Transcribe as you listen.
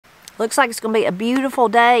Looks like it's going to be a beautiful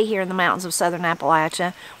day here in the mountains of southern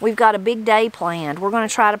Appalachia. We've got a big day planned. We're going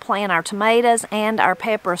to try to plant our tomatoes and our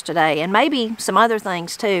peppers today, and maybe some other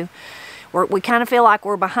things too. We kind of feel like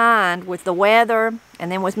we're behind with the weather,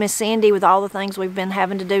 and then with Miss Cindy with all the things we've been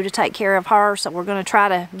having to do to take care of her, so we're going to try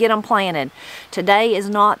to get them planted. Today is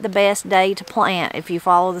not the best day to plant if you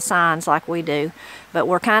follow the signs like we do, but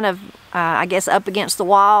we're kind of, I guess, up against the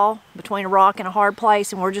wall between a rock and a hard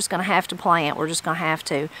place, and we're just going to have to plant. We're just going to have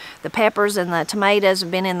to. The peppers and the tomatoes have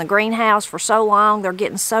been in the greenhouse for so long. They're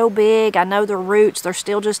getting so big. I know their roots, they're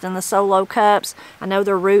still just in the solo cups. I know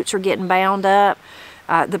their roots are getting bound up.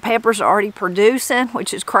 The peppers are already producing,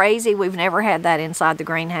 which is crazy. We've never had that inside the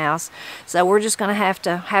greenhouse. So we're just going to have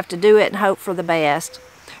to do it and hope for the best.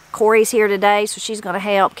 Corie's here today, so she's going to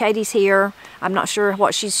help. Katie's here. I'm not sure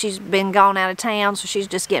what she's been gone out of town, so she's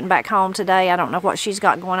just getting back home today. I don't know what she's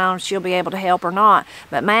got going on, if she'll be able to help or not.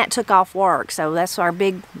 But Matt took off work, so that's our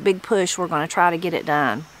big push. We're going to try to get it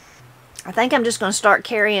done. I think I'm just going to start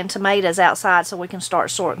carrying tomatoes outside so we can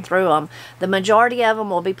start sorting through them. The majority of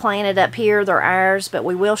them will be planted up here. They're ours, but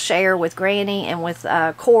we will share with Granny and with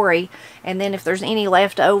Corie. And then if there's any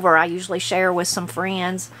left over, I usually share with some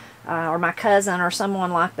friends or my cousin or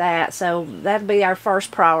someone like that. So that'd be our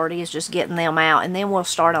first priority, is just getting them out. And then we'll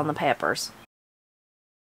start on the peppers.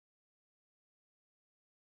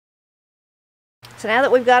 So now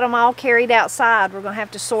that we've got them all carried outside, we're going to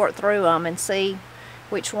have to sort through them and see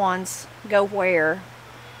which ones go where.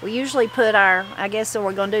 We usually put our, I guess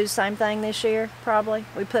we're going to do the same thing this year, probably.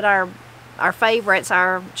 We put our favorites,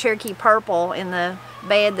 our Cherokee Purple, in the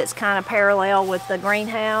bed that's kind of parallel with the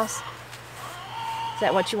greenhouse. Is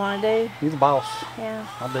that what you want to do? You're the boss. Yeah.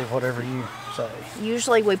 I'll do whatever you say.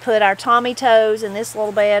 Usually we put our Tommy Toes in this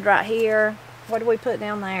little bed right here. What do we put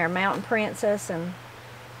down there? Mountain Princess and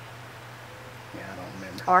yeah, I don't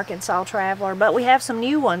remember. Arkansas Traveler. But we have some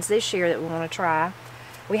new ones this year that we want to try.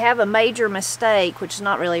 We have a major mistake, which is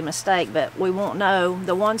not really a mistake, but we won't know.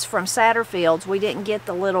 The ones from Satterfield's, we didn't get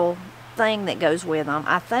the little thing that goes with them.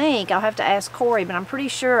 I think, I'll have to ask Corie, but I'm pretty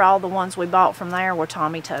sure all the ones we bought from there were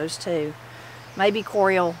Tommy Toes too. Maybe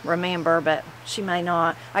Corie will remember, but she may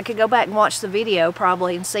not. I could go back and watch the video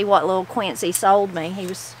probably and see what little Quincy sold me. He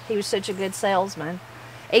was such a good salesman.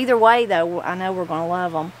 Either way though, I know we're going to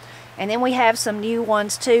love them. And then we have some new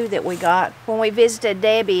ones too that we got when we visited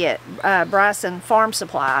Debbie at Brasstown Farm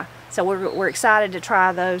Supply. So we're excited to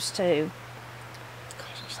try those too.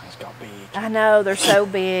 Gosh, these things got big. I know, they're so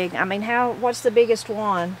big. I mean, what's the biggest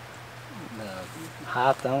one?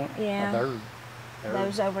 Height on it. Yeah.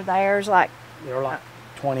 Those over there is like... They're like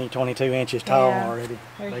 20, 22 inches tall already.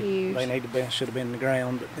 They're huge. They need to be, should have been in the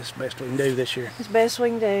ground, but it's the best we can do this year. It's the best we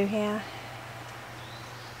can do, yeah.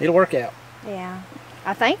 It'll work out. Yeah.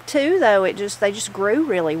 I think too, though, they just grew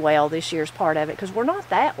really well this year's part of it, because we're not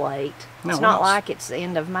that late. No, it's not like it's the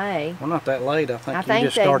end of May. We're not that late. I think you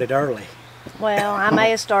just started early. Well, I may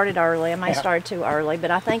have started early. I may have started too early, but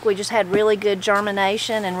I think we just had really good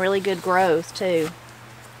germination and really good growth too.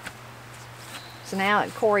 So now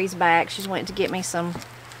that Corie's back, she's went to get me some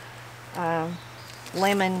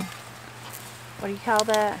lemon, what do you call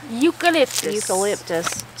that?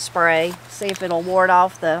 Eucalyptus spray. See if it'll ward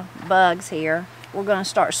off the bugs here. We're going to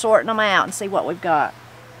start sorting them out and see what we've got.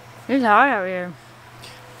 It's hot out here.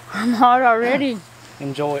 I'm hot already.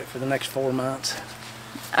 Enjoy it for the next 4 months.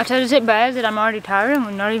 I tell you, is it bad that I'm already tired and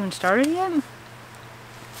we're not even started yet?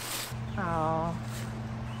 Oh.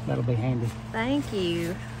 That'll be handy. Thank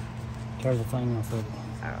you. Tear the thing off of it.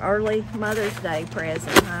 Our early Mother's Day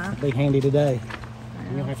present, huh? It'll be handy today.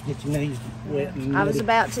 You'll have to get your knees wet and I was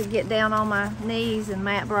about to get down on my knees and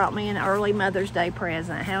Matt brought me an early Mother's Day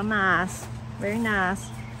present. How nice. Very nice.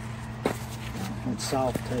 It's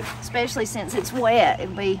soft too. Especially since it's wet,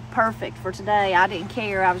 it'll be perfect for today. I didn't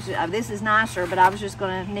care. This is nicer, but I was just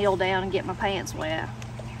going to kneel down and get my pants wet.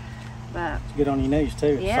 But it's good on your knees too.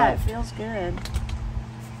 It's yeah, soft. It feels good.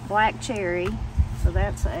 Black cherry. So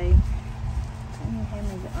that's a.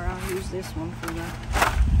 Or I'll use this one for the.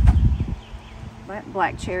 That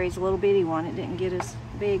black cherry's a little bitty one. It didn't get as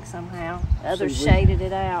big somehow. Others shaded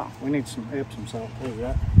it out. We need some Epsom salt too,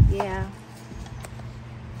 right? Yeah.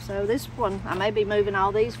 So this one, I may be moving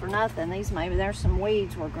all these for nothing. There's some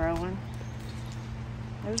weeds we're growing.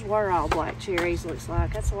 Those were all black cherries, looks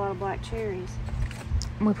like. That's a lot of black cherries.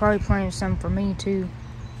 We probably planted some for me too.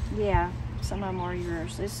 Yeah, some of them are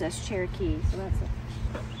yours. This says Cherokee, so that's a...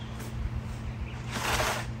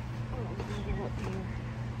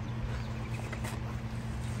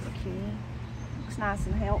 Okay. Looks nice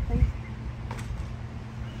and healthy.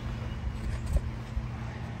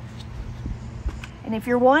 And if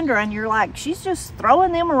you're wondering, you're like, she's just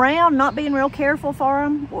throwing them around, not being real careful for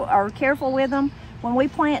them or careful with them. When we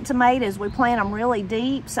plant tomatoes, we plant them really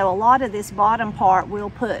deep. So a lot of this bottom part we'll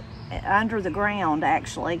put under the ground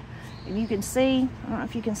actually. And you can see, I don't know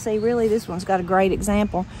if you can see, really this one's got a great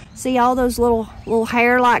example. See all those little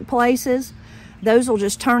hair-like places? Those will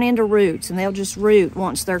just turn into roots, and they'll just root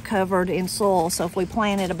once they're covered in soil. So if we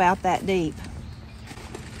plant it about that deep.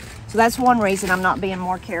 So that's one reason I'm not being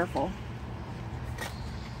more careful.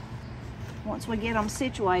 Once we get them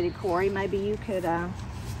situated, Corie, maybe you could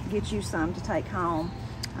get you some to take home.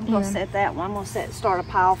 I'm going to set that one. I'm going to start a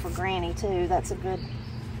pile for Granny too. That's a good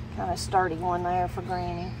kind of sturdy one there for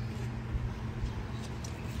Granny.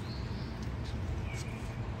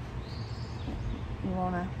 You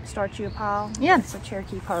want to start you a pile? Yeah. It's a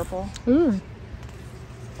Cherokee purple. Ooh.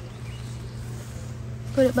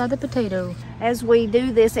 Put it by the potato. As we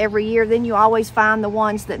do this every year, then you always find the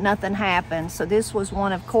ones that nothing happens. So this was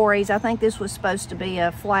one of Corey's. I think this was supposed to be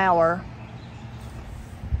a flower.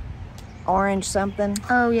 Orange something.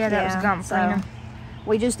 Oh yeah, that was gum so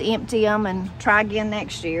we just empty them and try again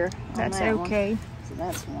next year. That's okay. So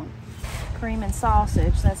that's one. Cream and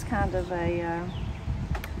sausage. That's kind of a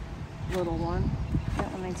little one.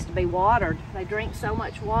 That one needs to be watered. They drink so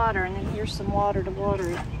much water, and then here's some water to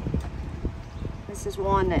water it. This is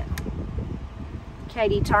one that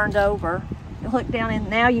Katie turned over. Look down in,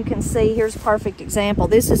 now you can see, here's a perfect example.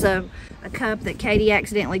 This is a cup that Katie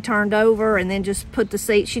accidentally turned over and then just put the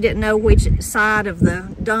seed. She didn't know which side of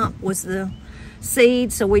the dump was the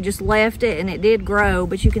seed, so we just left it and it did grow,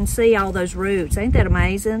 but you can see all those roots. Ain't that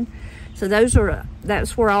amazing? So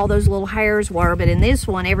that's where all those little hairs were, but in this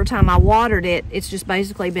one, every time I watered it, it's just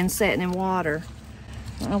basically been sitting in water.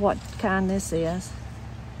 I don't know what kind this is.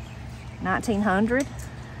 1900?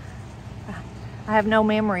 I have no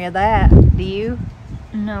memory of that. Do you?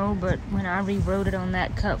 No, but when I rewrote it on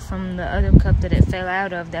that cup from the other cup that it fell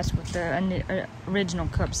out of, that's what the original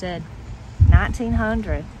cup said.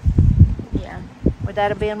 1900. Yeah. Would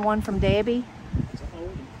that have been one from Debbie?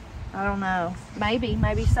 I don't know. Maybe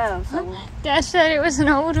so. Dad said it was an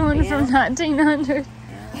old one from 1900.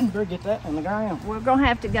 You better get that in the ground. We're going to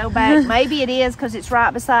have to go back. Maybe it is because it's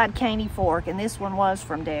right beside Caney Fork, and this one was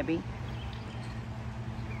from Debbie.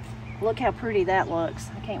 Look how pretty that looks.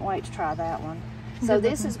 I can't wait to try that one. So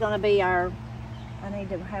this is going to be our, I need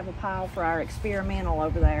to have a pile for our experimental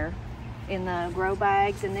over there in the grow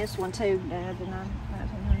bags, and this one too, Dad, the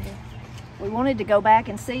 1900. We wanted to go back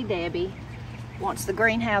and see Debbie once the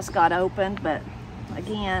greenhouse got opened, but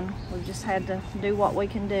again, we just had to do what we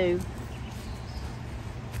can do.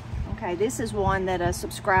 Okay, this is one that a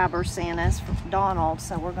subscriber sent us from Donald,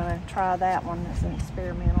 so we're going to try that one as an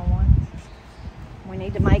experimental one. We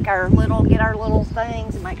need to make our get our little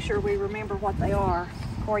things and make sure we remember what they are.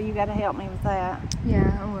 Corie, you got to help me with that.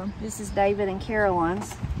 Yeah, I will. This is David and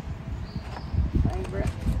Carolyn's favorite.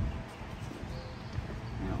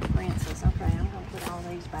 Oh, Francis. Okay, I'm going to put all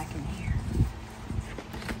these back in here.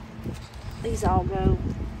 These all go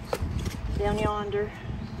down yonder.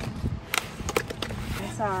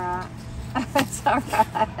 It's all right. It's all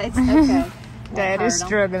right. It's okay. Dad is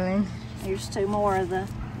struggling. Here's two more of the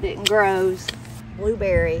Didn't Grows.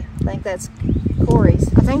 Blueberry. I think that's Corey's.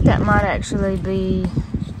 I think that might actually be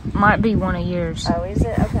one of yours. Oh, is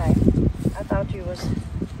it? Okay. I thought you was...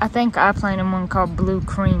 I think I planted one called Blue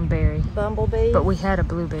Cream Berry. Bumblebee? But we had a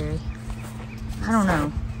blueberry. I don't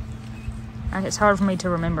know. It's hard for me to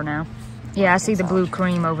remember now. Yeah, I see the blue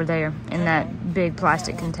cream over there in that big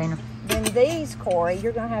plastic container. Then these, Corie,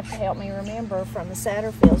 you're going to have to help me remember from the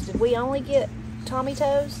Satterfields. Did we only get Tommy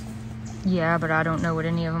Toes? Yeah, but I don't know what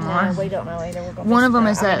any of them are. No, we don't know either. We're One of them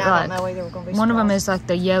is that I don't know either. We're going to be one of them surprised. is like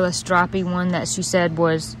the yellow stripy one that she said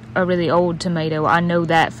was a really old tomato. I know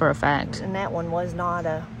that for a fact. And that one was not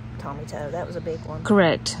a Tommy Toe. That was a big one.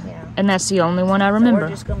 Correct. Yeah. And that's the only one I So remember. we're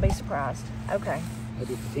just going to be surprised. Okay. I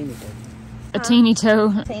did the teeny toe. A teeny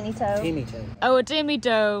toe. Teeny Toe. Teeny toe. Oh, a Timmy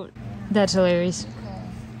toe. That's hilarious.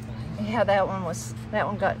 Yeah, that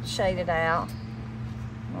one got shaded out.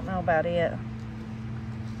 I don't know about it.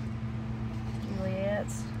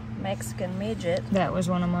 Juliet's Mexican Midget. That was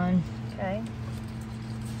one of mine, Okay.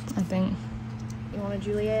 I think. You want a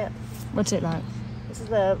Juliet? What's it like? This is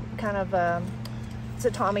the kind of, it's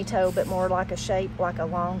a Tommy Toe, but more like a shape, like a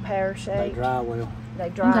long pear They shape. dry well. They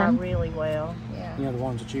dry Okay. really well. Yeah. You know the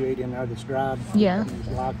ones that you eat in there that's dried? Yeah.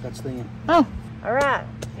 Like that's thin. Oh, All right.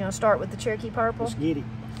 You want to start with the Cherokee Purple? Let's get it.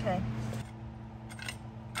 Okay.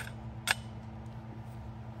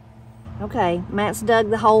 Okay, Matt's dug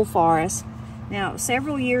the hole for us. Now,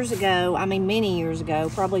 several years ago, I mean many years ago,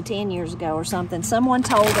 probably 10 years ago or something, someone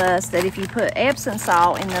told us that if you put Epsom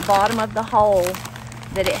salt in the bottom of the hole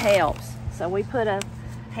that it helps. So we put a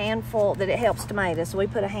handful, that it helps tomatoes, so we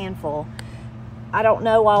put a handful. I don't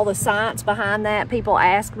know all the science behind that. People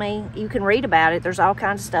ask me. You can read about it. There's all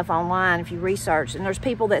kinds of stuff online if you research. And there's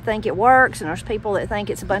people that think it works, and there's people that think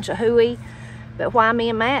it's a bunch of hooey. But why me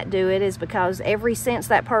and Matt do it is because ever since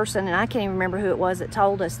that person, and I can't even remember who it was that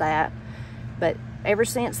told us that, but ever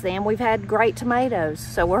since then we've had great tomatoes.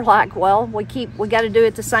 So we're like, well, we got to do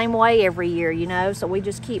it the same way every year, you know. So we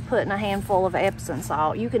just keep putting a handful of Epsom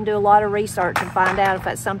salt. You can do a lot of research and find out if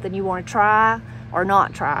that's something you want to try or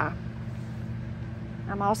not try.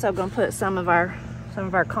 I'm also going to put some of our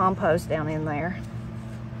compost down in there.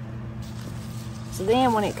 So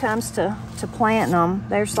then when it comes to planting them,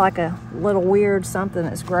 there's like a little weird something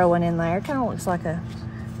that's growing in there. It kind of looks like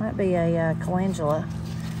might be a calendula.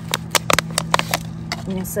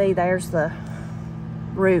 You can see there's the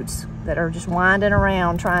roots that are just winding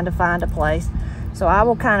around trying to find a place. So I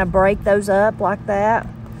will kind of break those up like that,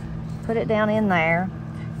 put it down in there,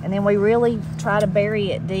 and then we really try to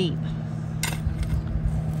bury it deep.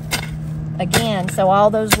 Again, so all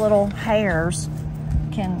those little hairs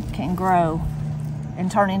can grow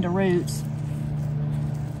and turn into roots.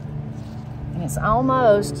 And it's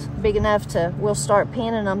almost big enough we'll start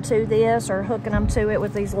pinning them to this or hooking them to it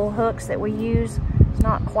with these little hooks that we use. It's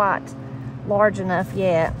not quite large enough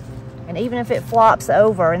yet. And even if it flops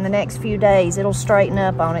over in the next few days, it'll straighten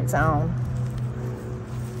up on its own.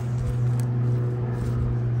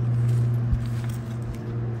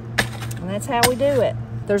 And that's how we do it.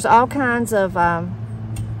 There's all kinds of,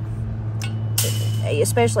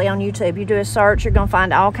 especially on YouTube, you do a search, you're going to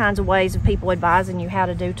find all kinds of ways of people advising you how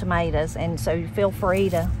to do tomatoes. And so you feel free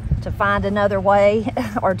to find another way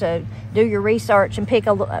or to do your research and pick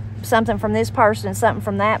something from this person and something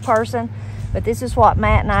from that person. But this is what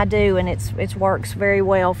Matt and I do, and it works very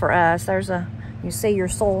well for us. You see your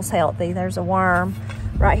soil's healthy. There's a worm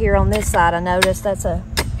right here on this side. I noticed that's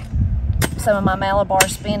some of my Malabar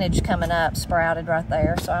spinach coming up, sprouted right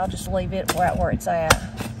there. So I'll just leave it right where it's at.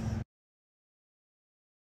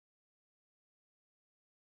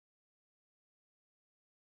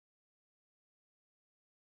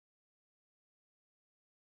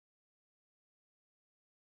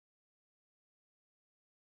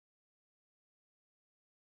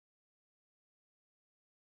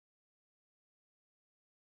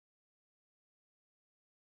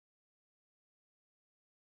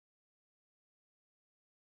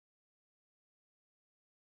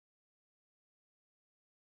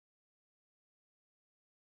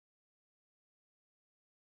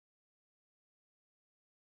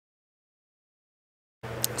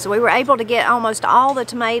 So we were able to get almost all the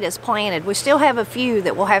tomatoes planted. We still have a few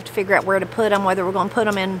that we'll have to figure out where to put them, whether we're going to put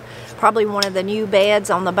them in probably one of the new beds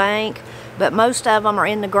on the bank, but most of them are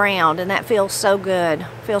in the ground, and that feels so good.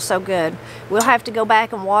 Feels so good. We'll have to go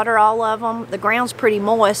back and water all of them. The ground's pretty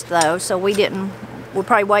moist though, so we'll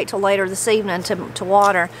probably wait till later this evening to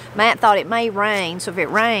water. Matt thought it may rain, so if it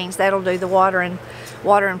rains, that'll do the watering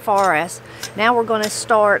for us. Now we're going to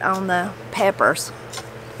start on the peppers.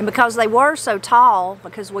 And because they were so tall,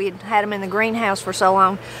 because we had them in the greenhouse for so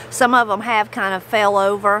long, some of them have kind of fell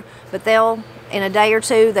over, but in a day or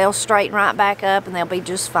two, they'll straighten right back up and they'll be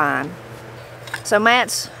just fine. So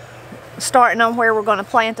Matt's starting on where we're going to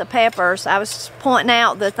plant the peppers. I was pointing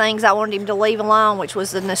out the things I wanted him to leave alone, which was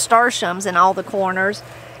the nasturtiums in all the corners.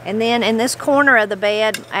 And then in this corner of the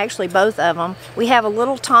bed, actually both of them, we have a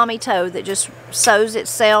little Tommy toad that just sows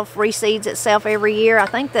itself, reseeds itself every year. I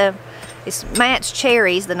think it's Matt's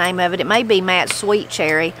Cherry's the name of it. It may be Matt's Sweet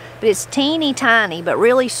Cherry, but it's teeny tiny, but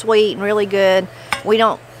really sweet and really good.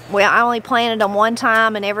 I only planted them one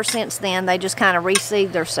time, and ever since then, they just kind of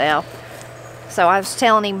reseed themselves. So I was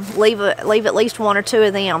telling him, leave at least one or two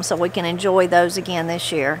of them so we can enjoy those again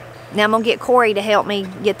this year. Now I'm gonna get Corie to help me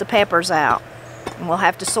get the peppers out. And we'll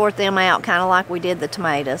have to sort them out kind of like we did the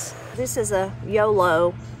tomatoes. This is a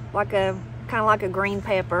YOLO, kind of like a green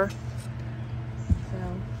pepper.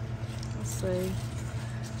 See.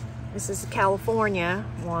 This is a California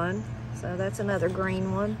one, so that's another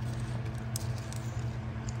green one.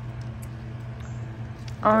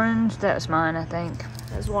 Orange, that's mine, I think.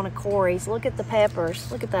 That's one of Corie's. Look at the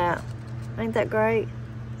peppers. Look at that. Ain't that great?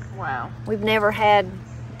 Wow. We've never had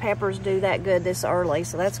peppers do that good this early,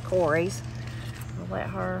 so that's Corie's. I'll let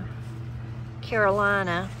her.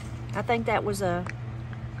 Carolina. I think that was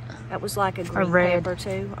like a green pepper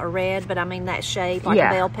too. A red, but I mean that shape, like a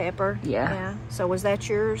bell pepper. Yeah. So was that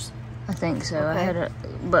yours? I think so. Okay.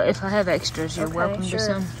 But if I have extras, you're welcome to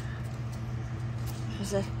some.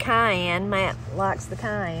 There's a cayenne. Matt likes the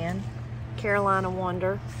cayenne. Carolina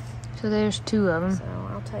Wonder. So there's two of them. So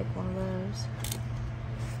I'll take one of those.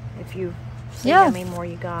 If you See Yeah. how many more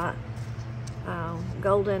you got.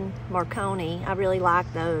 Golden Marconi, I really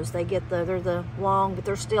like those. They're the long, but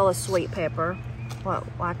they're still a sweet pepper. What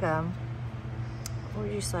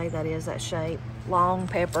would you say that is, that shape? Long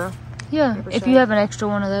pepper. Yeah, Pepper if shape. you have an extra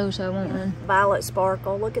one of those, I want one. Violet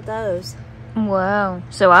Sparkle, look at those. Wow.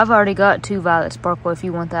 So I've already got 2 Violet Sparkle if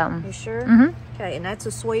you want that one. You sure? Mm-hmm. Okay, and that's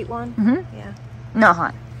a sweet one? Mm-hmm. Yeah, Not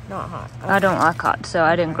hot. not hot. I don't like hot, so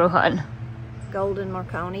I didn't grow hot. Golden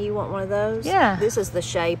Marconi, you want one of those? Yeah. This is the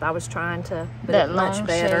shape I was trying to, but That it's much long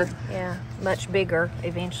better. shape. Yeah, much bigger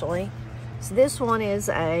eventually. So this one is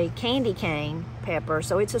a candy cane pepper,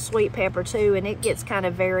 so it's a sweet pepper too, and it gets kind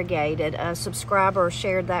of variegated. A subscriber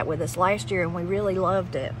shared that with us last year, and we really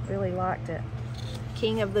loved it, really liked it.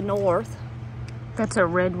 King of the North. That's a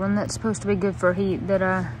red one that's supposed to be good for heat that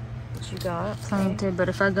I What you got? planted, but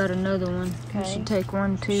if I got another one, I Okay. should take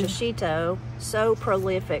one too. Shishito, so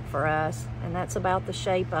prolific for us, and that's about the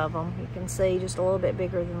shape of them. You can see just a little bit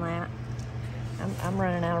bigger than that. I'm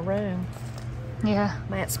running out of room. Yeah.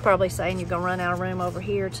 Matt's probably saying you're gonna run out of room over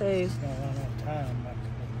here too. It's gonna run out of time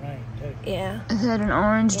after the rain too. Yeah. Is that an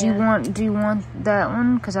orange? Yeah. Do you want that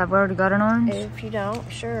one? Because I've already got an orange. If you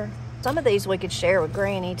don't, sure. Some of these we could share with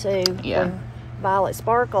Granny too. Yeah. For Violet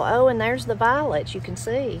Sparkle. Oh, and there's the violets. You can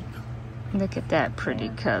see. Look at that pretty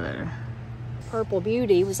color. Purple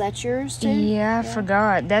Beauty. Was that yours too? Yeah, I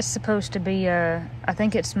forgot. That's supposed to be I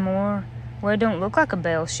think it's more. Well, it don't look like a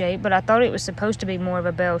bell shape, but I thought it was supposed to be more of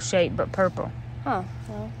a bell shape, but purple. Huh.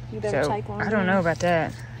 Well, you better So take one. I don't know about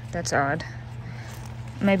that. That's odd.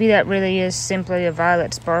 Maybe that really is simply a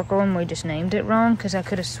Violet Sparkle, and we just named it wrong. Because I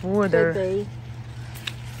could have swore Could they be.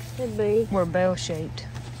 Could be. were bell shaped.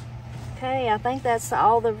 Okay, I think that's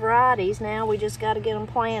all the varieties. Now we just got to get them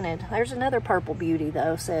planted. There's another Purple Beauty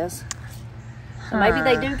though, sis. So maybe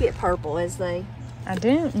they do get purple as they... I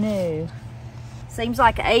don't know. Seems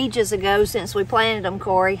like ages ago since we planted them,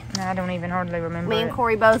 Corie. I don't even hardly remember. Me and it.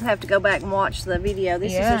 Corie both have to go back and watch the video.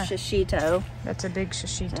 This Yeah. is a shishito. That's a big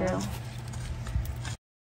shishito. So,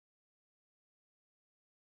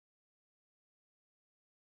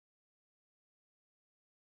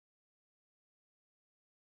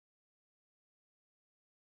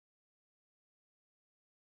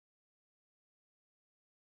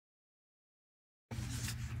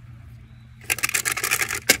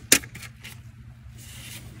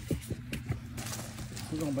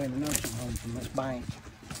 We're gonna be in a nursing home from this bank.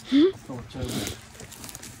 Before it's over.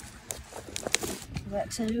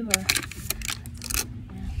 that too, or...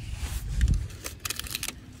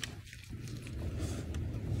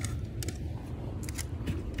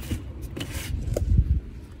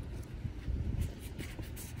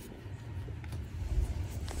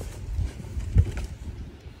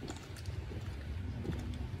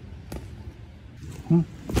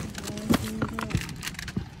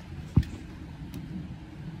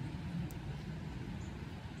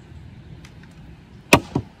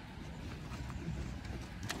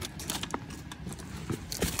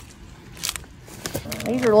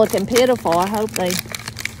 These are looking pitiful. I hope they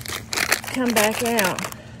come back out.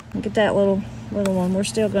 Look at that little one. We're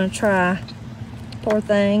still going to try. Poor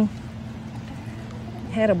thing.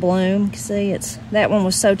 Had a bloom. You can see that one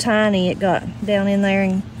was so tiny it got down in there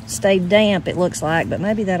and stayed damp, it looks like, but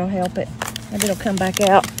maybe that'll help it. Maybe it'll come back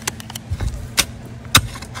out.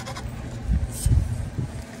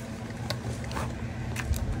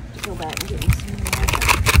 Go back and get me some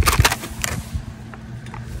more.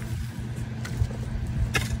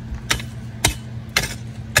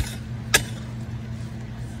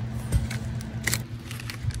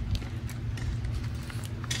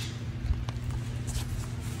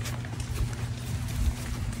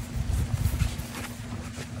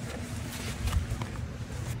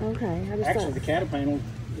 Okay, I just Actually, the cattle panel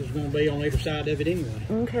is gonna be on either side of it anyway.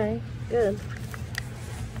 Okay, good.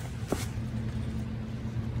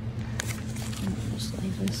 Just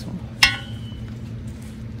leave this one.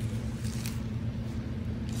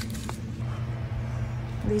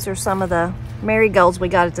 These are some of the marigolds we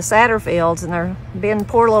got at the Satterfields, and they're been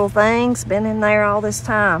poor little things, been in there all this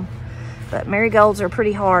time. But marigolds are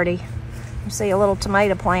pretty hardy. You see a little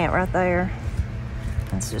tomato plant right there.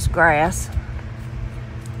 That's just grass.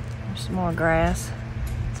 There's some more grass.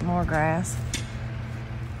 Some more grass.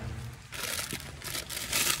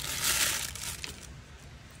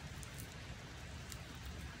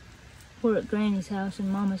 We're at Granny's house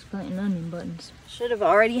and Mama's planting onion buttons. Should have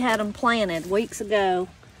already had them planted weeks ago,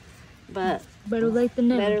 but Better late than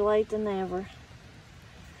never. better late than never.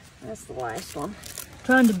 That's the last one.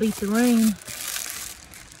 Trying to beat the rain.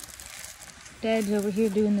 Dad's over here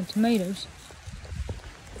doing the tomatoes.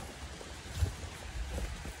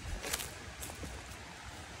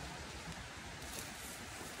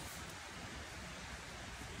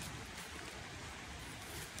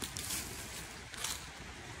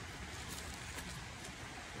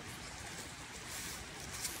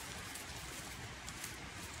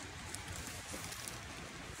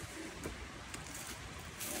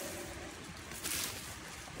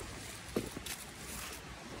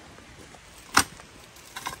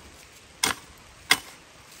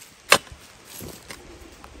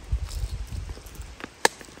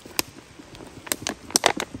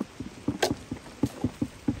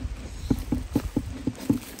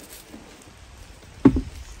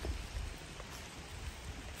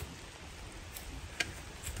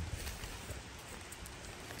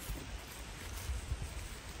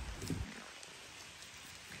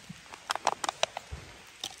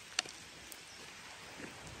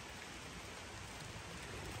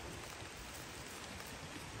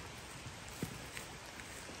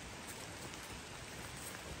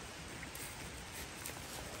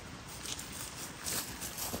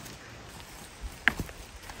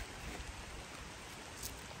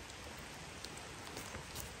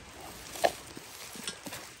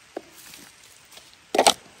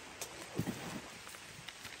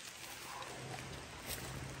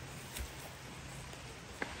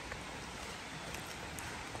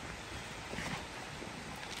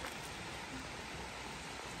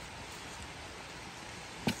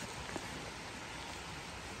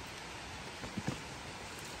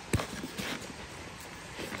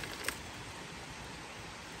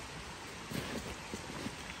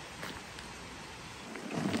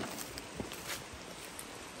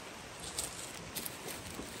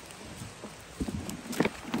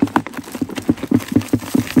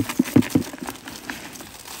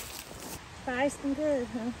 Spice and good,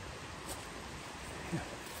 huh?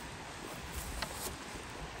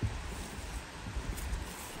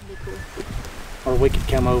 That'd be cool. Or we could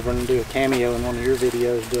come over and do a cameo in one of your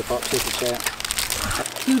videos, do a popsicle chat.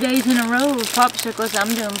 2 days in a row of popsicles,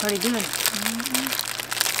 I'm doing pretty good.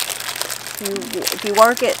 If you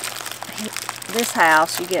work at this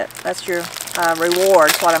house, you get, that's your reward,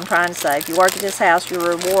 is what I'm trying to say. If you work at this house, your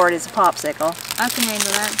reward is a popsicle. I can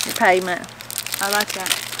handle that. Your payment. I like that.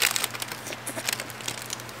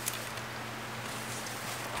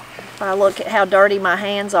 If I look at how dirty my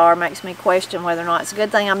hands are, it makes me question whether or not, it's a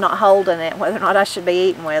good thing I'm not holding it, whether or not I should be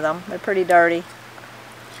eating with them. They're pretty dirty. It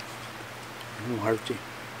won't hurt you.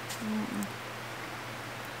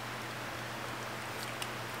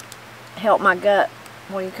 Help my gut,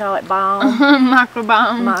 what do you call it, bomb?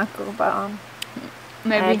 Microbiome. Microbiome.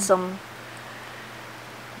 Maybe. Add some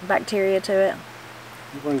bacteria to it.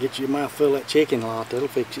 You're going to get your mouth full of that chicken lot. That'll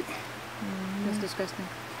fix it. That's disgusting.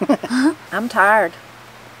 I'm tired.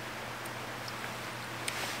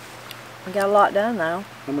 We got a lot done though.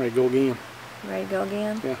 I'm ready to go again. Ready to go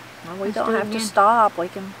again? Yeah. Well, we Let's don't do it have to again. stop. We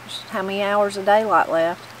can, how many hours of daylight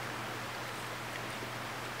left?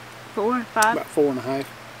 4, 5. About 4.5.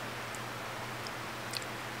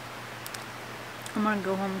 I'm gonna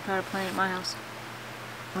go home and try to plant at my house.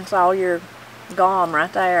 That's all your gone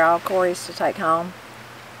right there, all Corey's to take home.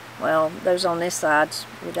 Well, those on this side,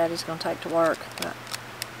 your daddy's going to take to work. But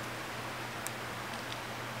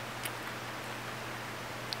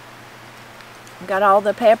we got all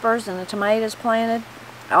the peppers and the tomatoes planted,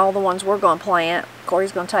 all the ones we're going to plant.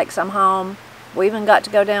 Corey's going to take some home. We even got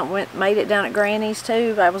to go down, made it down at Granny's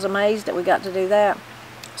too. I was amazed that we got to do that.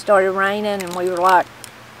 Started raining and we were like,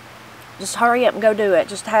 just hurry up and go do it,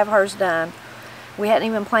 just have hers done. We hadn't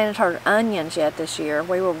even planted her onions yet this year.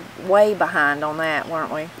 We were way behind on that,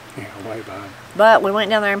 weren't we? Yeah, way behind. But we went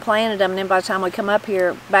down there and planted them, and then by the time we come up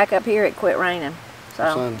here, back up here, it quit raining. So.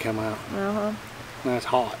 The sun come out. Now it's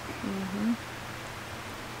hot.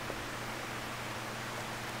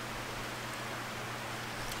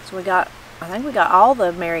 So we got, I think we got all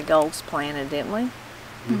the marigolds planted, didn't we?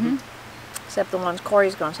 Except the ones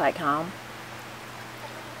Corey's going to take home.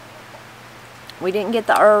 We didn't get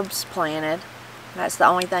the herbs planted. That's the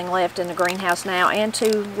only thing left in the greenhouse now, and 2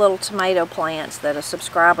 little tomato plants that a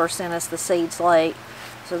subscriber sent us the seeds late.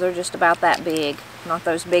 So they're just about that big, not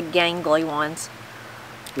those big gangly ones.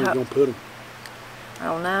 Where you going to put them? I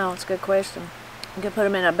don't know, it's a good question. You could put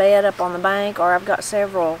them in a bed up on the bank, or I've got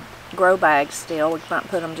several grow bags still. We might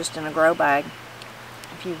put them just in a grow bag,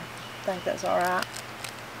 if you think that's alright.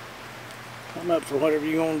 I'm up for whatever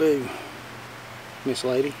you want to do, Miss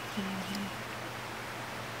Lady.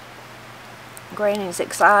 Granny's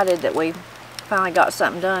excited that we finally got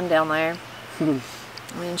something done down there. And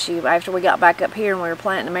then she, after we got back up here and we were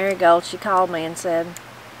planting the marigolds, she called me and said,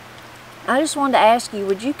 I just wanted to ask you,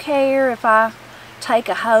 would you care if I take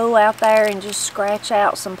a hoe out there and just scratch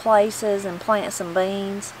out some places and plant some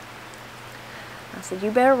beans? I said, you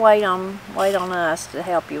better wait on us to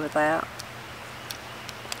help you with that.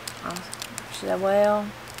 She said, well,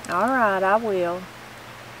 alright, I will.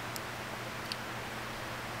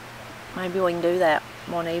 Maybe we can do that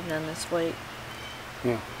one evening this week.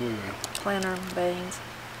 Yeah, we will. Plant our beans.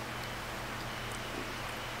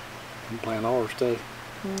 And plant ours too.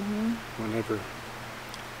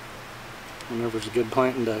 Whenever's a good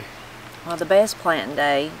planting day. Well, the best planting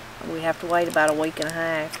day, we have to wait about a week and a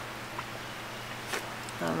half.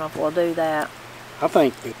 I don't know if we'll do that. I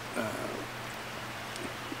think that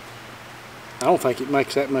I don't think it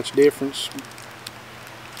makes that much difference,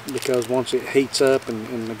 because once it heats up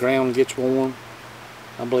and the ground gets warm,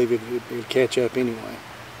 I believe it'll catch up anyway.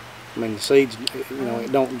 I mean, the seeds, you know,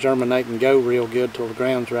 it don't germinate and go real good till the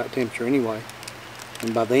ground's right temperature anyway.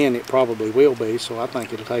 And by then it probably will be, so I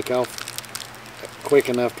think it'll take off quick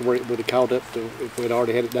enough to where it would have caught up to if we'd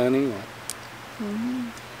already had it done anyway. I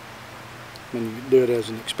mean, you could do it as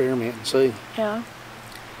an experiment and see. Yeah.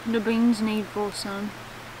 The beans need full sun.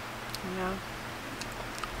 Yeah.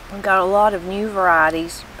 We've got a lot of new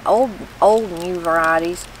varieties, old new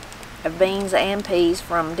varieties of beans and peas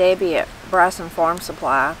from Debbie at Brasstown Farm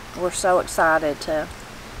Supply. We're so excited to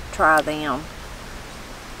try them.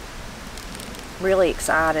 Really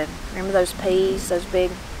excited. Remember those peas, those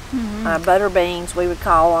big butter beans, we would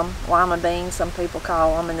call them, lima beans, some people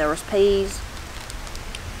call them, and there was peas.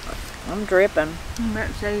 I'm dripping. You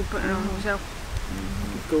better say you put it on yourself.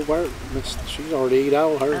 Go work. She's already eat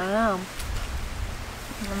all I her. know.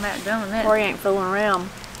 I'm about done with that. Corie ain't fooling around.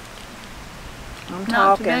 I'm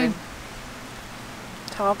Not today.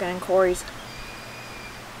 Talking and Corey's.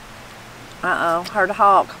 Uh-oh, heard a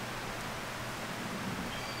hawk.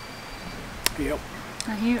 Yep.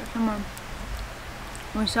 I hear it somewhere.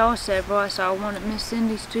 We saw several. I saw one at Miss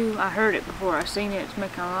Cindy's too. I heard it before I seen it. It's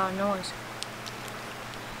making a lot of noise.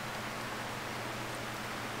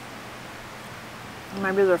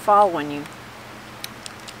 Maybe they're following you.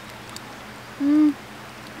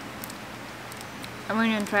 I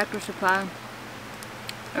went in Tractor Supply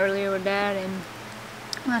earlier with Dad, and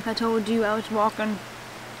like I told you, I was walking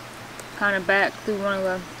kind of back through one of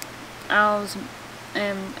the aisles,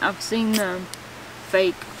 and I've seen the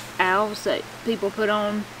fake owls that people put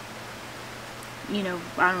on, you know,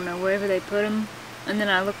 I don't know, wherever they put them. And then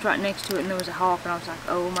I looked right next to it and there was a hawk, and I was like,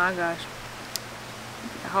 oh my gosh.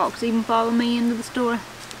 The hawks even follow me into the store.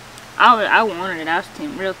 I wanted it. I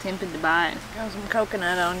was real tempted to buy it. Got some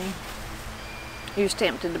coconut on you. You was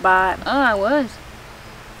tempted to buy it. Oh, I was.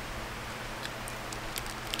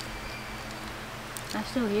 I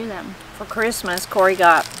still hear that one. For Christmas, Corie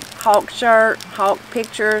got hawk shirt, hawk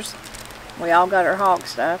pictures. We all got our hawk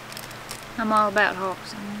stuff. I'm all about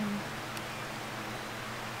hawks.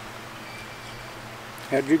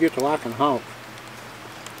 How'd you get to liking hawks?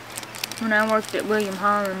 When I worked at William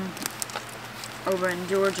Holland over in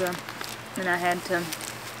Georgia, and I had to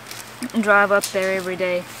drive up there every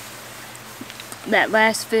day, that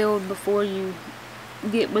last field before you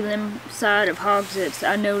get within sight of Hogsets,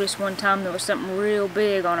 I noticed one time there was something real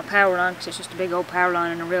big on a power line, because it's just a big old power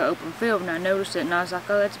line in a real open field, and I noticed it and I was like,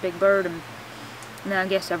 oh, that's a big bird. And then I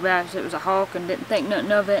guess I realized it was a hawk and didn't think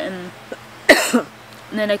nothing of it, and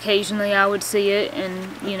then occasionally I would see it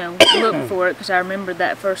and, you know, look for it, because I remembered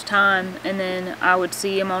that first time, and then I would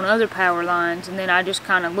see him on other power lines, and then I just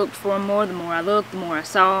kind of looked for him more. The more I looked, the more I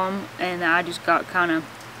saw him, and I just got kind of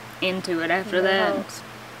into it after that. Hawks.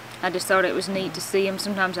 I just thought it was neat to see them.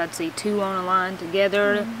 Sometimes I'd see two on a line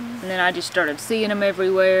together, and then I just started seeing them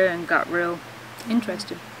everywhere and got real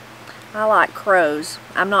interested. I like crows.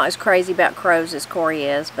 I'm not as crazy about crows as Corie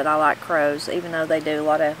is, but I like crows, even though they do a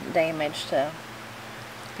lot of damage to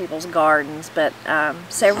people's gardens. But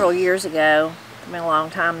several years ago, it's been a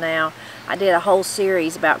long time now, I did a whole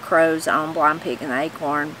series about crows on Blind Pig and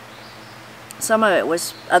Acorn. Some of it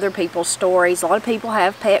was other people's stories. A lot of people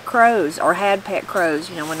have pet crows or had pet crows,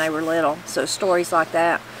 you know, when they were little. So stories like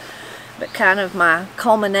that. But kind of my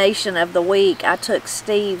culmination of the week, I took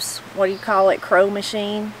Steve's, what do you call it, crow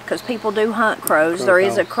machine? Because people do hunt crows. Crow there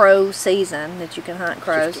call. is a crow season that you can hunt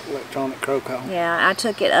crows. Just electronic crow call. Yeah, I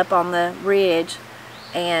took it up on the ridge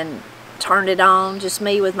and turned it on, just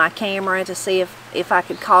me with my camera, to see if I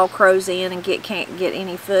could call crows in and can't get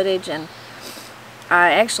any footage. And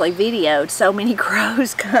I actually videoed so many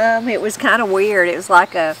crows come. It was kind of weird. It was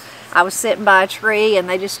like I was sitting by a tree and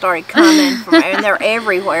they just started coming from, and they're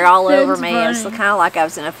everywhere, all over me. Funny. It was kind of like I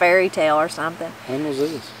was in a fairy tale or something. When was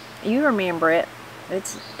this? You remember it.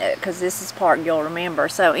 It's because this is part you'll remember.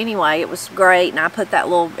 So anyway, it was great, and I put that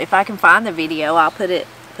little, if I can find the video, I'll put it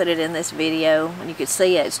in this video, and you could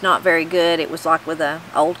see it. It's not very good. It was like with an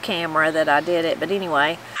old camera that I did it, but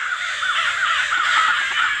anyway.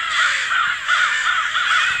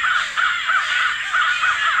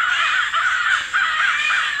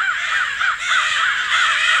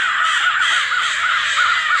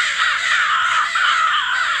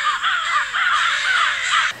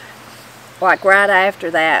 Like right after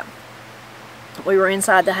that, we were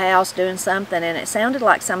inside the house doing something, and it sounded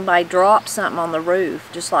like somebody dropped something on the roof,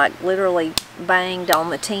 just like literally banged on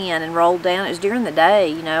the tin and rolled down. It was during the day,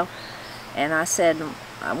 you know. And I said,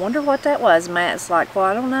 I wonder what that was. Matt's like, well,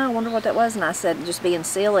 I don't know, I wonder what that was. And I said, just being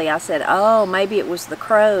silly, I said, oh, maybe it was the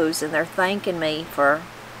crows, and they're thanking me for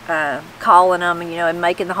calling them, you know, and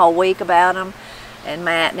making the whole week about them. And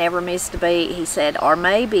Matt never missed a beat. He said, or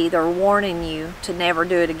maybe they're warning you to never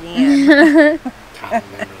do it again. I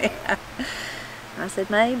remember that. Yeah. I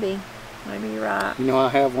said, maybe you're right. You know, I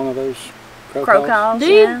have one of those crow Calls, Do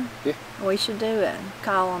you? yeah. Yeah. We should do it.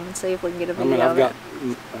 Call them and see if we can get a I video mean, I've of got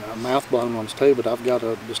it. mouth-blown ones too, but I've got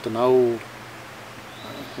just an old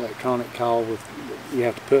electronic call with, you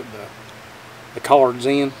have to put the cards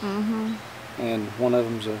in, and one of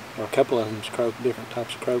them's or a couple of them's different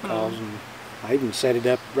types of crow calls, and I even set it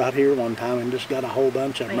up right here one time and just got a whole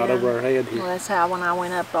bunch of them right over our head here. Well, that's how when I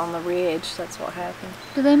went up on the ridge, that's what happened.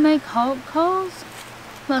 Do they make hawk calls?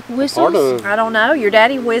 Like whistles? Part of, I don't know. Your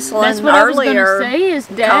daddy whistling That's what earlier I was gonna say is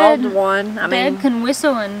called Dad. one. I Dad mean, can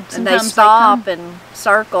whistle, and and sometimes they stop and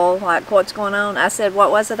circle, like, what's going on? I said,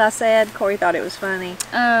 what was it I said? Corie thought it was funny.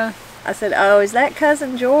 I said, oh, is that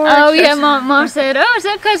Cousin George? Oh yeah, Mom said, oh, is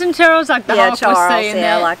that Cousin Charles? Like the hawk Charles, was saying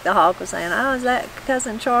yeah, that. like the hawk was saying, oh, is that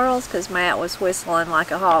Cousin Charles? Because Matt was whistling like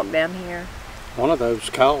a hawk down here. one of those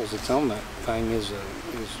calls that's on that thing is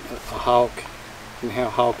a hawk and how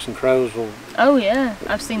hawks and crows will. Oh yeah,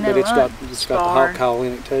 I've seen that But a lot. it's got the hawk call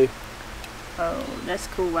in it too. Oh, that's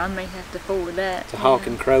cool. I may have to forward that. It's a hawk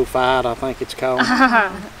and crow fight, I think it's called.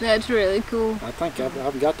 That's really cool. I think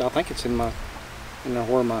I've got. I think it's in my,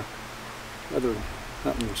 where my other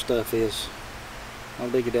hunting stuff is. I'll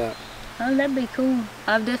dig it out. Oh, that'd be cool.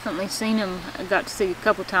 I've definitely seen him. I got to see a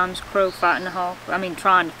couple times crow fighting a hawk. I mean,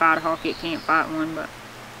 trying to fight a hawk. It can't fight one, but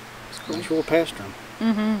it's cool. It's real pestering.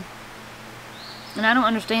 And I don't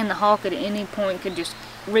understand the hawk at any point could just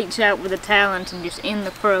reach out with a talons and just end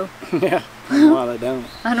the crow. Yeah, I don't know why they don't.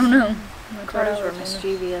 I don't know. Crows are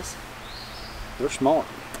mischievous. They're smart.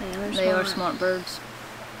 Yeah, They are smart birds.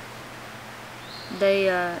 They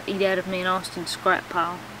eat out of me and Austin's scrap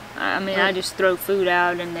pile. I mean, I just throw food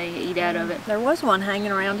out and they eat out of it. There was one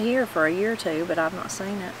hanging around here for a year or two, but I've not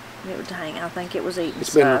seen it. It would hang. I think it was eating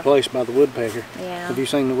It's stuff. been replaced by the woodpecker. Yeah. Have you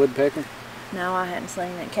seen the woodpecker? No, I hadn't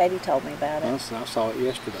seen it. Katie told me about it. I saw it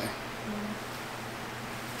yesterday.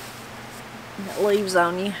 And it leaves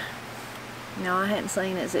on you. No, I hadn't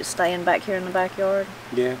seen it. Is it staying back here in the backyard?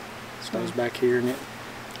 Yeah, it stays back here, and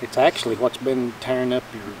it's actually what's been tearing up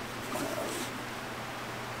your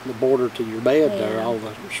the border to your bed there, all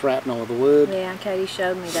the shrapnel of the wood. Yeah, Katie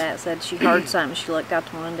showed me that. Said she heard something. She looked out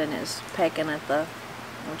the window and is pecking at the,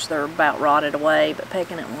 which they're about rotted away, but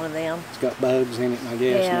pecking at one of them. It's got bugs in it, I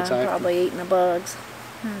guess. Yeah, and it's active. probably eating the bugs.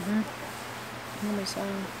 Let me see.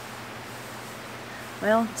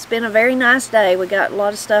 Well, it's been a very nice day. We got a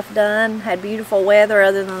lot of stuff done. Had beautiful weather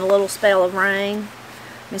other than a little spell of rain.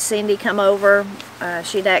 Miss Cindy come over.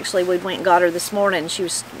 We went and got her this morning. She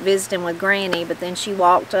was visiting with Granny, but then she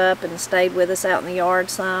walked up and stayed with us out in the yard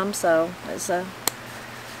some. So it's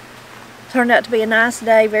turned out to be a nice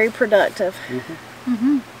day, very productive.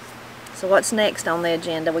 So what's next on the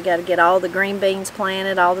agenda? We got to get all the green beans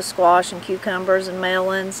planted, all the squash and cucumbers and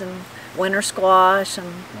melons and winter squash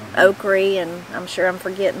and okra, and I'm sure I'm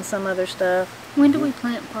forgetting some other stuff. When do we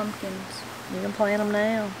plant pumpkins? You can plant them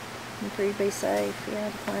now. You'd be safe, yeah,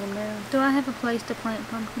 to plant them now. Do I have a place to plant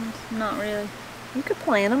pumpkins? Not really. You could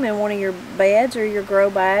plant them in one of your beds or your grow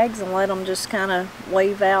bags and let them just kind of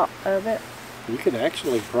wave out of it. You could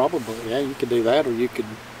actually you could do that, or you could,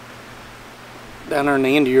 down there in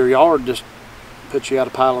the end of your yard, just put you out a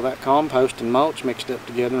pile of that compost and mulch mixed up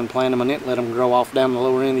together and plant them in it, let them grow off down the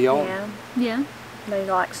lower end of the yard. Yeah. They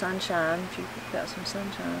like sunshine, if you've got some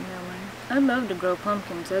sunshine down there. I'd love to grow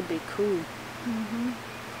pumpkins. That'd be cool.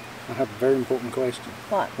 I have a very important question.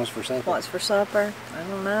 What? What's for supper? What's for supper? I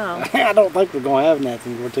don't know. I don't think we're going to have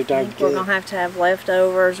nothing. We're too I tired think to we're cook. going to have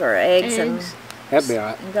leftovers or eggs. And That'd be all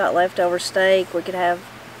right. we've got leftover steak. We could have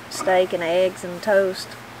steak and eggs and toast.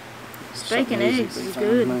 Steak and eggs is fine with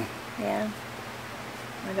good. me. Yeah.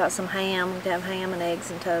 I got some ham. We could have ham and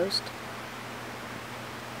eggs and toast.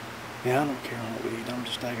 Yeah, I don't care what we eat. I'm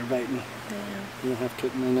just aggravating. Yeah. You don't have to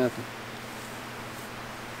cook me nothing.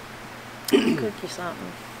 Cook you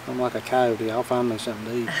something. I'm like a coyote. I'll find me something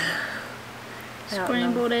to eat.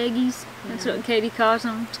 Scrambled eggies. That's what Katie calls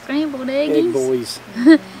them. Scrambled Egg eggies. boys.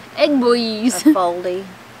 Egg boys. A foldy.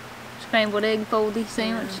 Scrambled egg foldy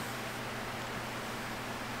sandwich.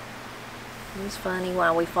 It's funny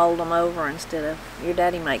why we fold them over instead of, your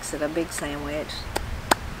daddy makes it a big sandwich.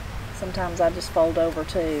 Sometimes I just fold over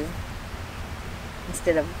too,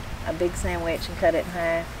 instead of a big sandwich and cut it in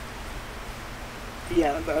half.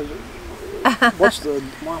 Yeah. Why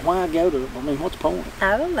go to, what's the point?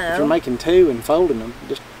 I don't know. If you're making two and folding them,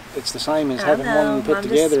 it's the same as having one put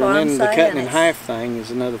together, and then the cutting in half thing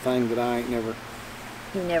is another thing that I ain't never.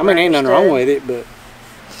 Ain't nothing wrong with it, but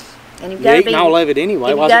and you've you're got to eating be all of it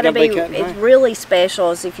anyway. Why's it got to be cut in half? It's really special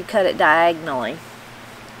is if you cut it diagonally.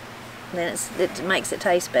 Then it makes it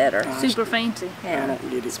taste better. Super fancy. Yeah, I don't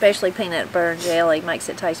get it. especially peanut butter and jelly makes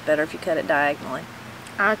it taste better if you cut it diagonally.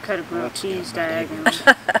 I cut a grilled cheese diagonally.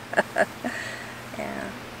 Yeah.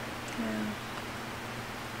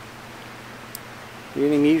 You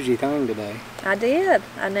didn't even use your thing today. I did.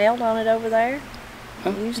 I nailed on it over there.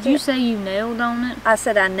 Huh? Used Did you it. say you nailed on it? I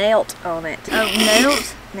said I knelt on it. Oh,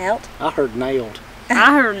 nailed? Knelt. I heard nailed.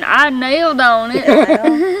 I heard I nailed on it.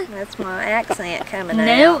 Well, that's my accent coming out.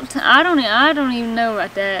 Knelt? I don't even know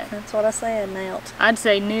about that. That's what I said, knelt. I'd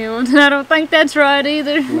say kneeled. I don't think that's right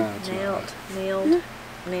either. No, it's Knelt. Kneeled.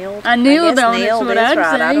 Kneeled. I kneeled guess on it's kneeled what is I'd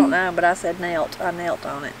right. say. I don't know, but I said knelt. I knelt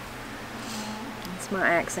on it. That's my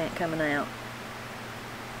accent coming out.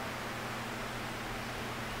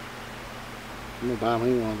 I'm gonna buy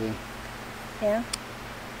me one of them. Yeah.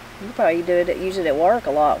 You probably use it at work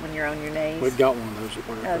a lot when you're on your knees. We've got one of those at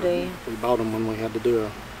work. Oh, do you? We bought them when we had to do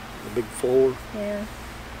a big floor, Yeah.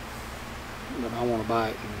 but I want to buy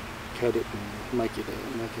it and cut it and make a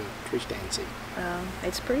tree stand seat.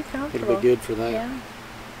 It's pretty comfortable. It'll be good for that. Yeah.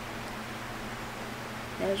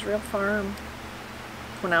 It was real firm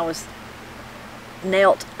when I was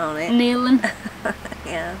knelt on it. Kneeling.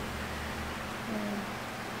 Yeah.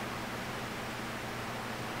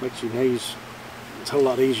 Makes your knees, it's a whole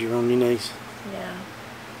lot easier on your knees. Yeah.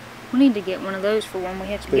 We need to get one of those for when we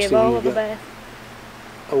have to Especially give when all you of a got bath.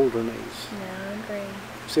 Older knees. Yeah, I agree.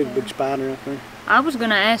 See the Yeah. big spider up there? I was going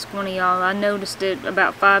to ask one of y'all. I noticed it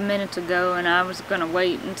about 5 minutes ago, and I was going to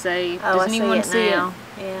wait and say, Oh, does I anyone see it now.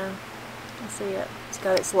 it? Yeah. I see it. It's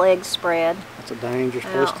got its legs spread. That's a dangerous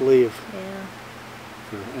Out. place to live Yeah.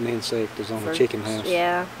 for an insect is on For- a chicken house.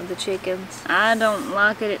 Yeah, with the chickens. I don't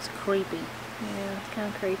like it. It's creepy. Yeah, it's kind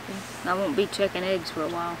of creepy. I won't be checking eggs for a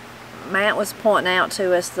while. Matt was pointing out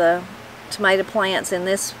to us the tomato plants in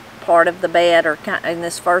this part of the bed, or in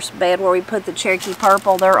this first bed where we put the Cherokee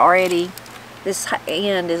Purple. They're already, this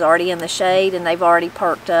end is already in the shade, and they've already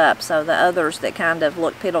perked up. So the others that kind of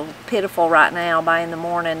look pitiful right now, by in the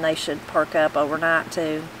morning they should perk up overnight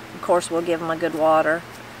too. Of course, we'll give them a good water.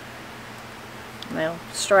 They'll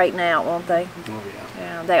straighten out, won't they? Oh yeah.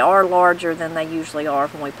 Yeah, they are larger than they usually are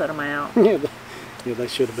when we put them out. Yeah, they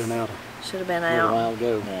should have been out Should have been a out. while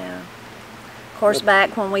ago. Yeah. Of course,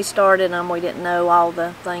 back when we started them, we didn't know all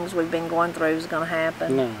the things we've been going through was going to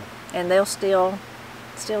happen. No. And they'll still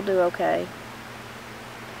do okay.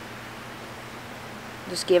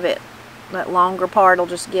 Just give it, that longer part will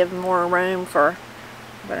just give more room for,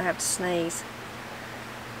 I'm going to have to sneeze.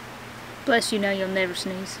 Bless you, now you'll never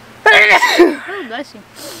sneeze. Oh, bless you.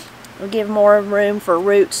 It'll give more room for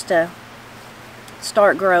roots to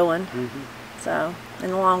start growing. Mm-hmm. So, in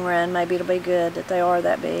the long run, maybe it'll be good that they are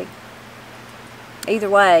that big. Either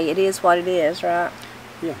way, it is what it is, right?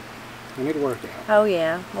 Yeah, and it'll work out. Oh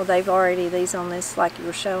yeah, well they've already, these on this, like you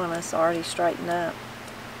were showing us, already straightened up.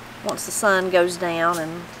 Once the sun goes down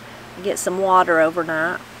and get some water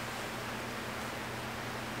overnight.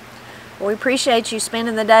 Well, we appreciate you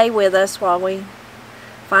spending the day with us while we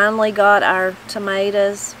finally got our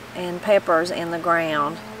tomatoes and peppers in the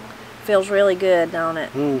ground. Feels really good, don't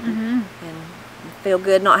it? Mm-hmm. And feel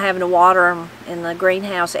good not having to water them in the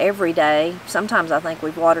greenhouse every day. Sometimes I think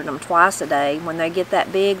we've watered them twice a day. When they get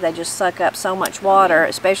that big, they just suck up so much water,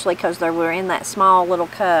 especially because they were in that small little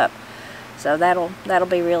cup. So that'll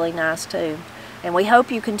be really nice too. And we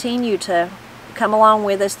hope you continue to come along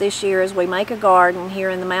with us this year as we make a garden here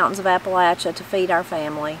in the mountains of Appalachia to feed our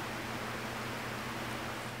family.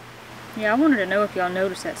 Yeah, I wanted to know if y'all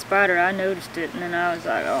noticed that spider. I noticed it, and then I was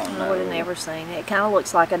like, oh I no. would have never seen it. It kind of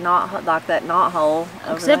looks like a knot, like that knot hole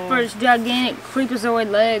over Except there. for its gigantic creepazoid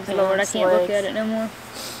legs, Yeah, Lord. I its can't look legs. at it no more.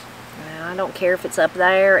 Well, I don't care if it's up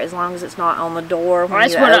there as long as it's not on the door when Well,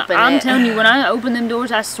 that's you what open I'm it. telling you. When I open them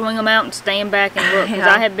doors, I swing them out and stand back and look, because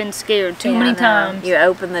Yeah. I have been scared too Yeah, many I know. times. You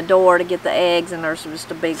open the door to get the eggs and there's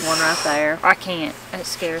just a big one right there. I can't. That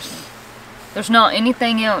scares me. There's not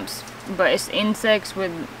anything else, but it's insects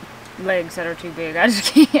with legs that are too big. I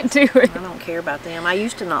just can't do it. I don't care about them. I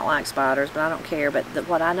used to not like spiders, but I don't care. But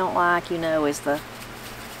what I don't like, you know, is the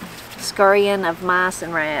scurrying of mice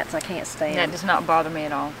and rats. I can't stand That it. does not bother me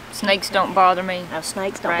at all. Snakes don't bother me. Now,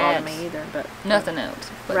 snakes don't bother me either, but Nothing else.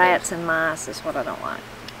 But rats and mice is what I don't like.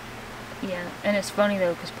 Yeah, and it's funny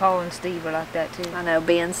though, because Paul and Steve are like that too. I know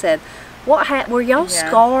Ben said, "What were y'all Yeah.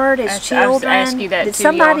 scarred as I was children? asking you that Did too.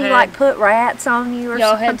 Y'all somebody had- like put rats on you or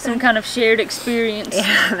Y'all something?" had some kind of shared experience.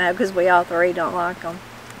 Yeah, I know, because we all three don't like them.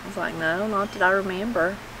 I was like, no, not that I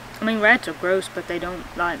remember. I mean, rats are gross, but they don't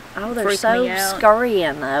like Oh, they're freak so me out.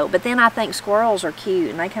 scurrying though. But then I think squirrels are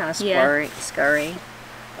cute and they kind of Yeah. scurry.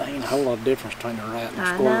 There ain't a whole lot of difference between a rat and a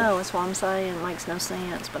I squirrel. know, that's what I'm saying. It makes no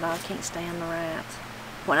sense, but I can't stand the rats.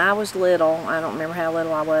 When I was little, I don't remember how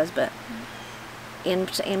little I was, but in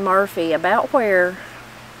Murphy, about where,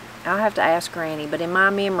 I'll have to ask Granny, but in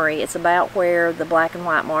my memory, it's about where the Black and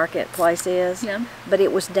White Marketplace is. Yeah. But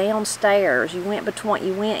it was downstairs. You went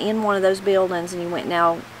in one of those buildings and you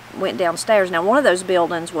went downstairs. Now one of those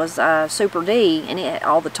buildings was Super D, and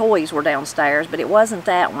all the toys were downstairs, but it wasn't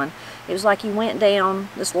that one. It was like you went down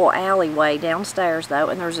this little alleyway downstairs though,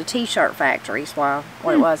 and there was a t-shirt factory is what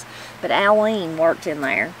it was. But Aline worked in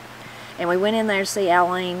there. And we went in there to see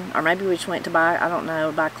Aline, or maybe we just went to buy, I don't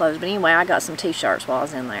know, buy clothes. But anyway, I got some t-shirts while I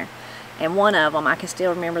was in there. And one of them, I can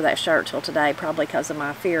still remember that shirt till today, probably because of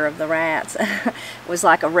my fear of the rats, was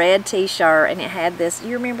like a red t-shirt, and it had this,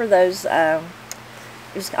 you remember those, it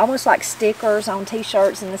was almost like stickers on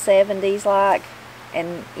t-shirts in the 70s, like,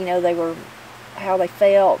 and you know, they were, how they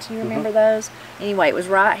felt. You remember those? Anyway, it was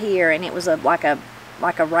right here, and it was like a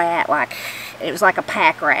rat, like, it was like a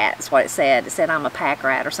pack rat. That's what it said. It said I'm a pack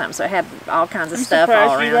rat or something. So it had all kinds of I'm stuff all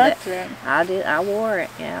surprised you around it. liked that. I did. I wore it.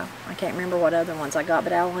 Yeah. I can't remember what other ones I got,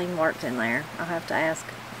 but Aline worked in there. I'll have to ask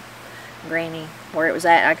Granny where it was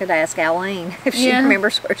at. I could ask Aline if she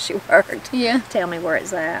remembers where she worked. Yeah. Tell me where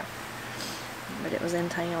it's at. But it was in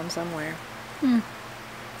town somewhere.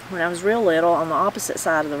 When I was real little, on the opposite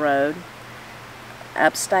side of the road,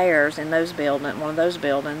 upstairs in one of those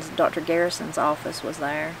buildings, Dr. Garrison's office was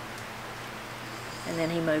there. And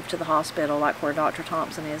then he moved to the hospital, like where Dr.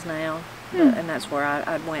 Thompson is now. And that's where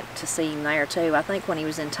I went to see him there too. I think when he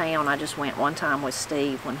was in town, I just went one time with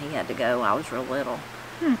Steve when he had to go. I was real little.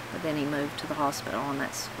 But then he moved to the hospital, and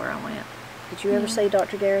that's where I went. Did you ever see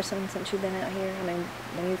Dr. Garrison since you've been out here? I mean,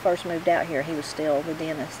 when you first moved out here, he was still the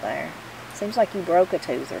dentist there. Seems like you broke a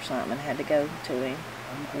tooth or something and had to go to him.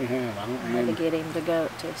 I don't remember. I had to get him to go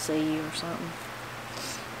to see you or something.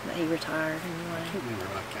 But he retired anyway. I can't remember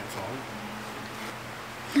like that far.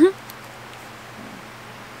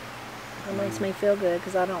 It makes me feel good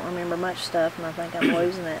because I don't remember much stuff and I think I'm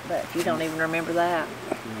losing it. But if you don't even remember that.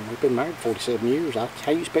 We've been married 47 years.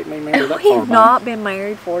 How you expect me to remember that far We've not been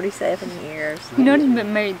married 47 years. You know you've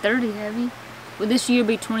been married 30, have you? Will this year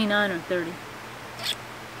be 29 or 30?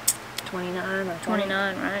 29 or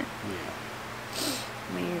 29, right?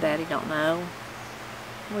 Yeah. Me and your daddy don't know.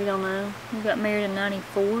 We don't know. You got married in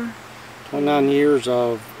 94? 29 years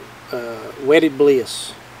of wedded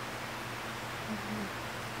bliss.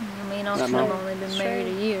 Me and Austin have only been married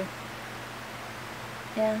a year.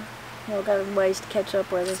 Yeah. Well, got ways to catch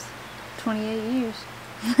up with us. 28 years.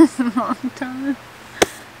 That's a long time.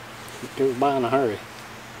 It goes by in a hurry.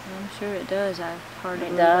 I'm sure it does. I've hardly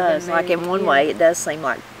It does. Like in one way, it does seem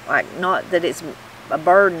like not that it's a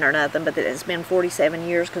burden or nothing, but that it's been 47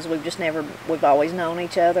 years because we've always known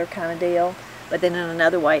each other kind of deal. But then in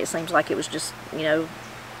another way, it seems like it was just,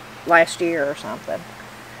 last year or something.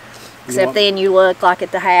 Except then you look like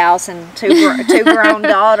at the house and two grown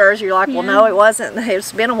daughters. You're like, well, no, it wasn't.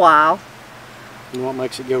 It's been a while. You know what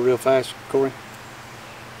makes it go real fast, Corie?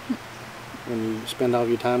 When you spend all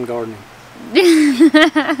your time gardening.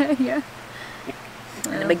 Yeah.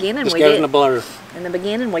 In the beginning, just goes in a blur. In the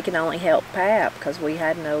beginning, we could only help Pap because we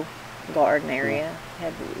had no garden area.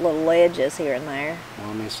 Had little ledges here and there. Well,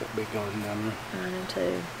 I miss that big garden down there. I do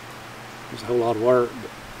too. It's a whole lot of work, but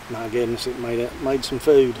my goodness, it made some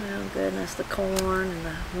food. Oh goodness, the corn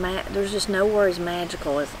and there's just nowhere as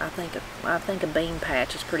magical as I think a bean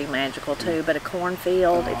patch is pretty magical too. But a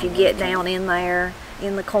cornfield, if you get down in there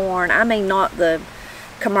in the corn, I mean not the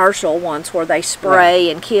commercial ones where they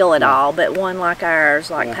spray and kill it all, but one like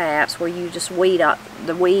ours, like Pap's, where you just weed up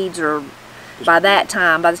the weeds. Are by the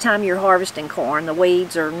time you're harvesting corn, the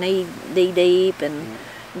weeds are knee deep, and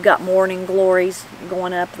you've got morning glories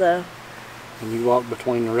going up the. And you walk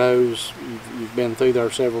between the rows. You've been through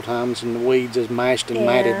there several times, and the weeds is mashed and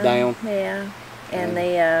matted down. Yeah, and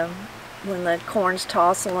when the corn's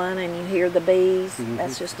tossling and you hear the bees,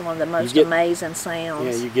 that's just one of the most amazing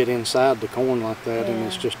sounds. Yeah, you get inside the corn like that, and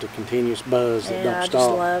it's just a continuous buzz that don't stop. I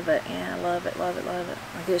just love it. Yeah, I love it, love it, love it.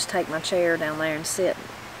 I just take my chair down there and sit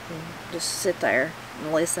there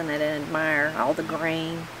and listen and admire all the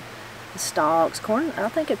green, the stalks. Corn. I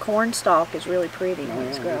think a corn stalk is really pretty when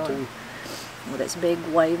it's growing. With its big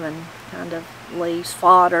waving kind of leaves,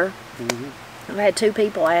 fodder. I've had two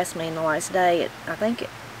people ask me in the last day, I think it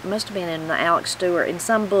must have been in the Alex Stewart, in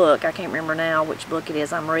some book, I can't remember now which book it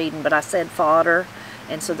is I'm reading, but I said fodder,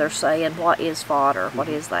 and so they're saying, what is fodder? What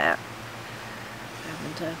is that?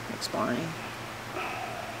 Having to explain.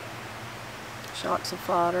 Shocks of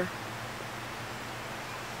fodder.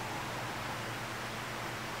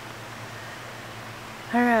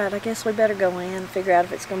 Alright, I guess we better go in and figure out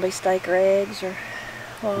if it's going to be steak or eggs or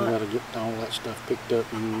what. We got to get all that stuff picked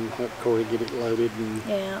up and help Corie get it loaded. And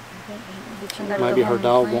maybe her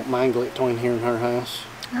dog won't mangle it between here and her house.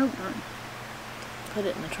 I hope not. Put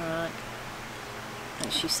it in the trunk.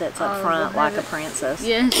 And she sits up front like a princess.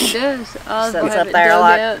 Yeah, she does. Sits up there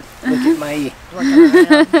like, look at me. Looking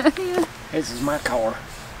around. This is my car.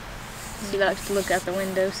 She likes to look out the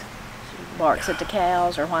windows. Barks at the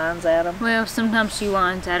cows or whines at them. Well, sometimes she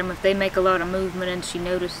whines at them if they make a lot of movement and she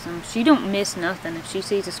notices them. She don't miss nothing. If she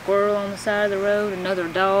sees a squirrel on the side of the road, another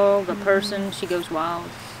dog, a person, she goes wild.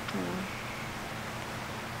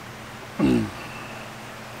 I'm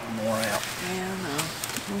wore out. Yeah, I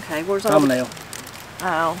know. Okay, where's our thumbnail?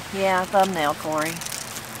 Oh, yeah, thumbnail, Corie.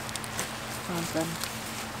 Something.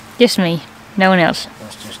 Just me. No one else.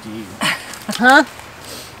 That's just you. Huh?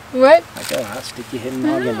 What? Like, oh, I'll stick your head in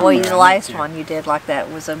my Well, the last one you did like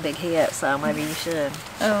that was a big hit, so maybe you should.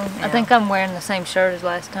 Oh, Yeah. I think I'm wearing the same shirt as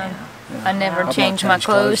last time. Yeah. I never Well, change my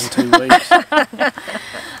clothes. in 2 weeks.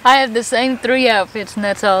 I have the same 3 outfits, and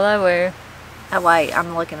that's all I wear. Oh wait,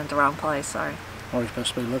 I'm looking at the wrong place. Sorry. What are you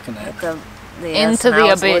supposed to be looking at? At the Into and the I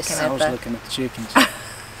was abyss. looking I at was the- looking at the chickens.